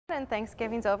And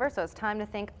Thanksgiving's over, so it's time to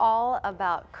think all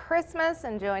about Christmas,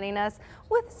 and joining us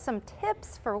with some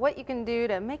tips for what you can do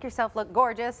to make yourself look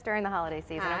gorgeous during the holiday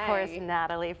season. Hi. Of course,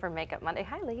 Natalie from Makeup Monday.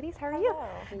 Hi ladies, how are you?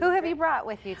 Who have you brought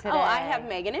with you today? Oh, I have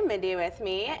Megan and Mindy with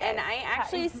me, and I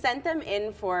actually sent them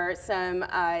in for some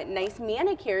nice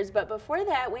manicures, but before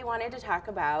that we wanted to talk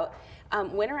about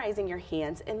winterizing your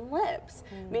hands and lips,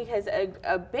 because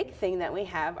a big thing that we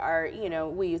have are,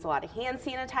 we use a lot of hand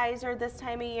sanitizer this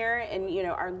time of year, and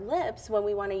our lips, when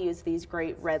we want to use these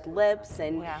great red lips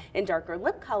and darker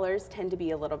lip colors, tend to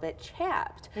be a little bit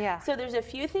chapped. Yeah. So there's a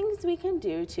few things we can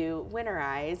do to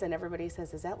winterize, and everybody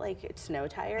says, is that like snow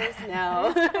tires?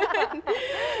 No.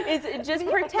 It's just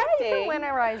protecting. You can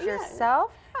winterize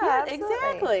yourself. Yeah,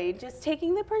 exactly. Just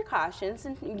taking the precautions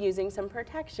and using some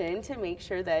protection to make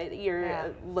sure that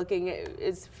you're looking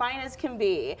as fine as can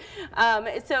be.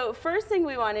 So first thing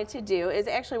we wanted to do is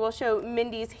actually, we'll show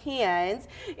Mindy's hands,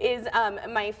 is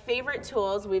my favorite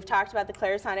tools. We've talked about the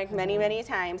Clarisonic many, many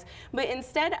times, but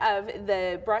instead of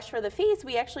the brush for the face,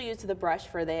 we actually use the brush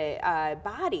for the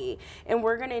body. And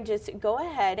we're gonna just go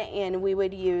ahead and we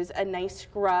would use a nice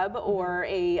scrub or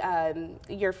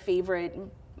your favorite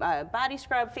body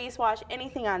scrub, face wash,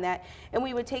 anything on that, and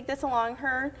we would take this along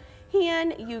her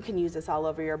hand. You can use this all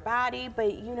over your body,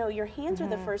 but your hands are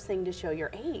the first thing to show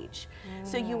your age.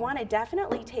 So you want to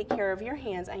definitely take care of your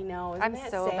hands. I know, isn't I'm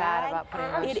that so sad? bad about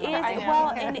putting It is.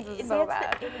 Well,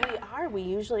 and we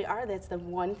usually are. That's the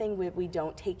one thing we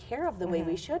don't take care of the way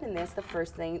we should, and that's the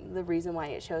first thing, the reason why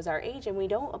it shows our age. And we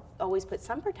don't always put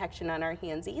sun protection on our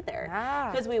hands either,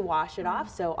 because we wash it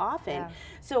off so often.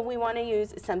 So we want to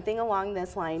use something along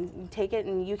this line. Take it,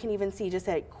 and you can even see just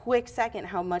a quick second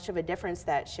how much of a difference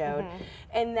that showed.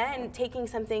 And then taking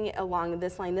something along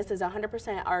this line, this is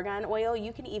 100% argan oil.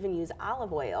 You can even use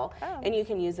olive oil, and you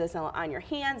can use this on your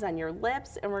hands, on your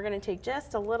lips, and we're going to take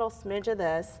just a little smidge of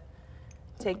this,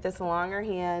 take this along our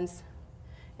hands,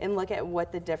 and look at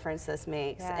what the difference this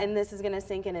makes. And this is going to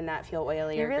sink in and not feel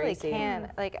oily or greasy. You really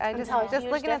can. Like, I just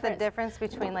looking at the difference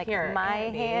between like my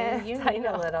hands. You need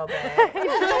a little bit.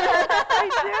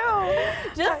 I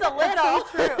do. Just a little.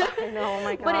 True. I know, oh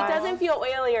my God. But it doesn't feel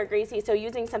oily or greasy, so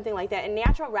using something like that, and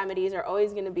natural remedies are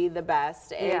always going to be the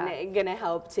best and going to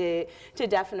help to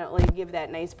definitely give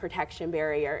that nice protection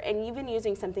barrier. And even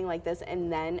using something like this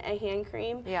and then a hand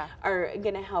cream are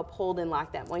going to help hold and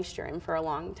lock that moisture in for a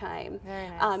long time. Very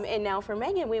nice. And now for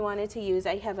Megan, we wanted to use,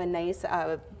 I have a nice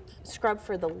scrub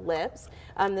for the lips.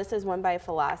 This is one by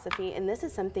Philosophy, and this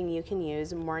is something you can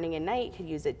use morning and night. You could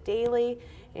use it daily,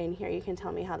 and here you can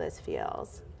tell me how this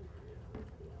feels.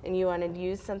 And you want to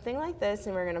use something like this,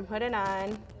 and we're going to put it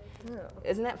on.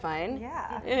 Isn't that fun?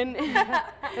 Yeah. And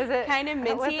is it kind of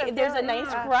minty? There's a nice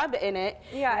scrub in it.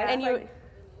 Yeah. And you.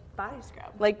 Body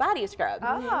scrub. Like body scrub.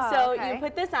 So you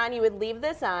put this on, you would leave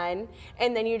this on,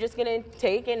 and then you're just going to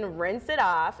take and rinse it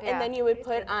off, and then you would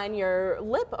put on your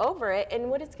lip over it, and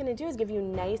what it's going to do is give you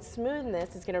nice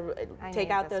smoothness. It's going to take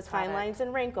out those fine lines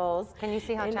and wrinkles. Can you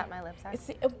see how chapped my lips are?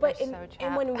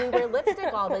 And when we wear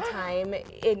lipstick all the time,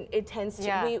 it tends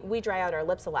to, we dry out our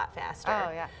lips a lot faster.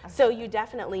 Oh, yeah. So you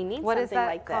definitely need something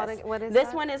like this. What is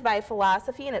this one is by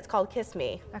Philosophy, and it's called Kiss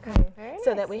Me. Okay. Very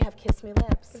so that we have Kiss Me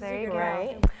lips. There you go.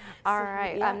 Right? All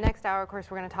right. Next hour, of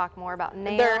course, we're going to talk more about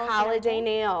nails. They're holiday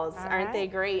nails, aren't they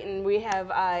great? And we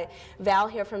have Val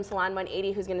here from Salon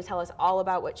 180 who's going to tell us all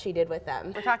about what she did with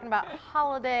them. We're talking about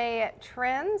holiday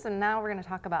trends, and now we're going to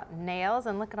talk about nails.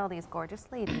 And look at all these gorgeous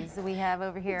ladies we have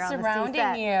over here on the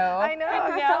surrounding you. I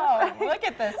know. Look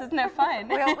at this. Isn't it fun?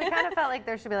 We kind of felt like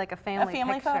there should be like a family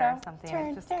picture photo or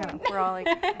something. We're all like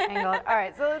angled. All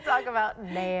right, so let's talk about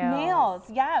nails. Nails,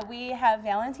 yeah. We have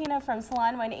Valentina from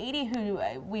Salon 180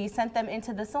 who we sent them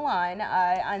into the salon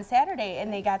on Saturday,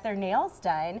 and they got their nails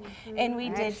done. And we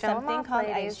did something called,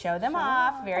 show them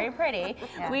off, very pretty.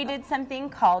 We did something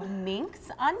called minks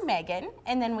on Megan,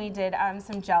 and then we did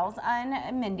some gels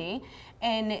on Mindy.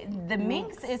 And the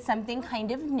minks is something kind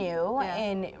of new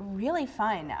and really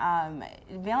fun.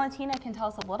 Valentina can tell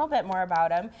us a little bit more about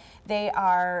them. They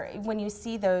are, when you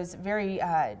see those very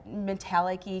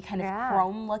metallic-y, kind of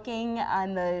chrome looking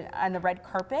on the red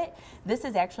carpet, this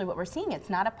is actually what we're seeing. It's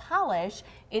not a polish.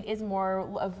 It is more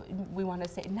of, we want to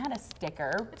say, not a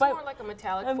sticker, it's but more like a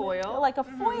metallic foil. Like a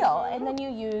foil, and then you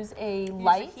use a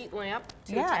light. A heat lamp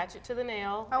to attach it to the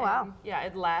nail. Oh, wow. Yeah,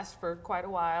 it lasts for quite a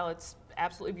while. It's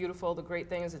absolutely beautiful. The great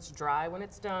thing is it's dry when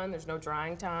it's done. There's no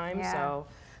drying time, so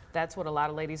that's what a lot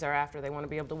of ladies are after. They want to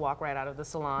be able to walk right out of the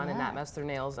salon and not mess their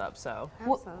nails up. So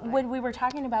what we were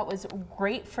talking about was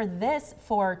great for this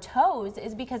for toes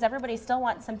is because everybody still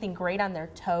wants something great on their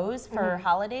toes for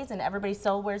holidays, and everybody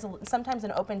still wears sometimes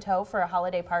an open toe for a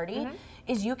holiday party.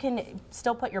 is you can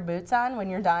still put your boots on when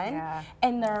you're done,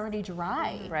 and they're already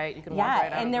dry. Right, you can walk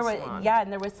right out of the salon. Yeah,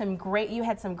 and there was some great, you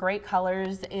had some great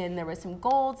colors, and there was some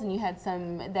golds, and you had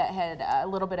some that had a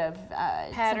little bit of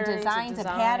patterns, some designs and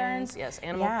patterns. Yes,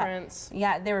 animal prints.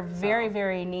 Yeah, they were very,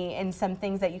 very neat, and some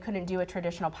things that you couldn't do with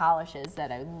traditional polishes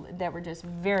that were just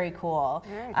very cool.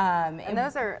 And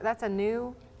that's a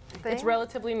new thing? It's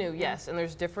relatively new, yes, and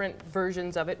there's different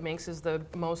versions of it. Minx is the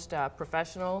most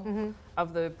professional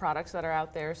of the products that are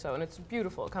out there, and it's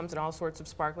beautiful. It comes in all sorts of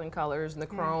sparkling colors, and the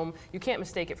chrome, you can't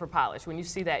mistake it for polish. When you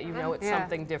see that, you know it's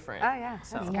something different. Oh yeah,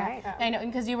 that's great. I know,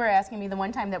 because you were asking me the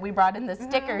one time that we brought in the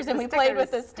stickers, and we played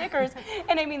with the stickers,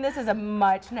 and I mean, this is a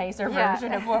much nicer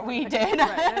version of what we did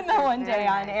the one day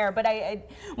on air, but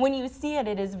when you see it,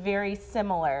 it is very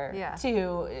similar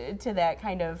to that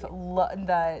kind of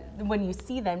when you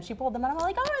see them. She pulled them out. I'm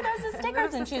like, oh, are those the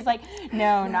stickers? And she's like,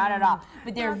 no, not at all.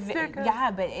 But they're,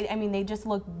 I mean, they just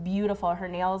look beautiful. Her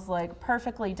nails look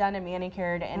perfectly done and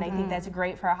manicured, and I think that's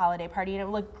great for a holiday party. And it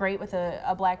would look great with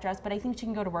a black dress, but I think she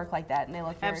can go to work like that, and they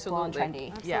look very cool and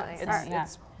trendy. Yeah,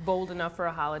 it's bold enough for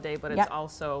a holiday, but it's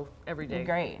also everyday.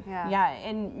 Great. Yeah,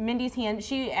 and Mindy's hand,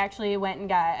 she actually went and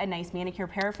got a nice manicure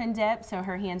paraffin dip, so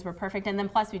her hands were perfect. And then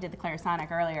plus we did the Clarisonic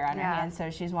earlier on her hands,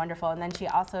 so she's wonderful. And then she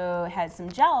also had some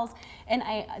gels, and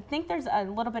I think there's a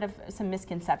little bit of some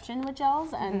misconception with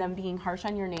gels and them being harsh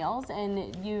on your nails,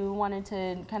 and you wanted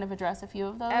to kind of address a few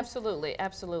of those? Absolutely,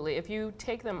 absolutely. If you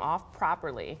take them off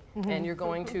properly and you're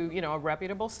going to, a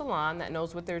reputable salon that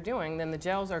knows what they're doing, then the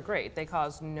gels are great. They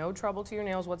cause no trouble to your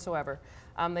nails whatsoever.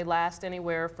 They last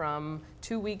anywhere from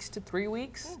 2 weeks to 3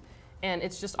 weeks. And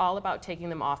it's just all about taking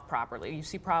them off properly. You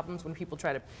see problems when people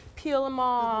try to peel them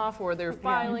off or they're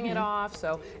filing it off.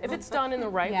 So if it's done in the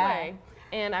right way,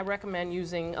 and I recommend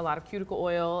using a lot of cuticle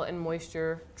oil and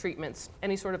moisture treatments,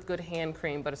 any sort of good hand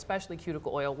cream, but especially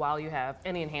cuticle oil while you have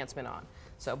any enhancement on.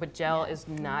 So, but gel is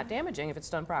not damaging if it's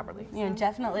done properly.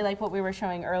 Definitely like what we were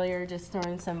showing earlier, just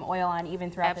throwing some oil on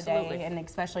even throughout the day, and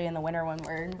especially in the winter when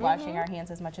we're washing our hands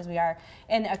as much as we are.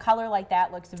 And a color like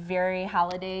that looks very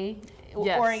holiday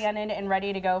oriented and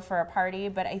ready to go for a party,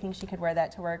 but I think she could wear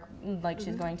that to work like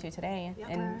she's going to today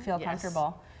and feel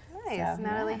comfortable. Nice. So,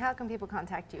 Natalie, how can people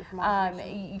contact you?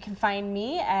 You can find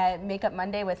me at Makeup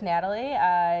Monday with Natalie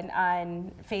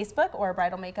on Facebook or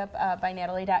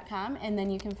bridalmakeup.natalie.com, and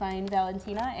then you can find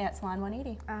Valentina at Salon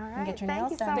 180. All right. And get your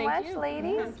nails done. Thank you so much,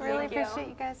 ladies. Really appreciate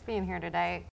you guys being here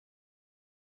today.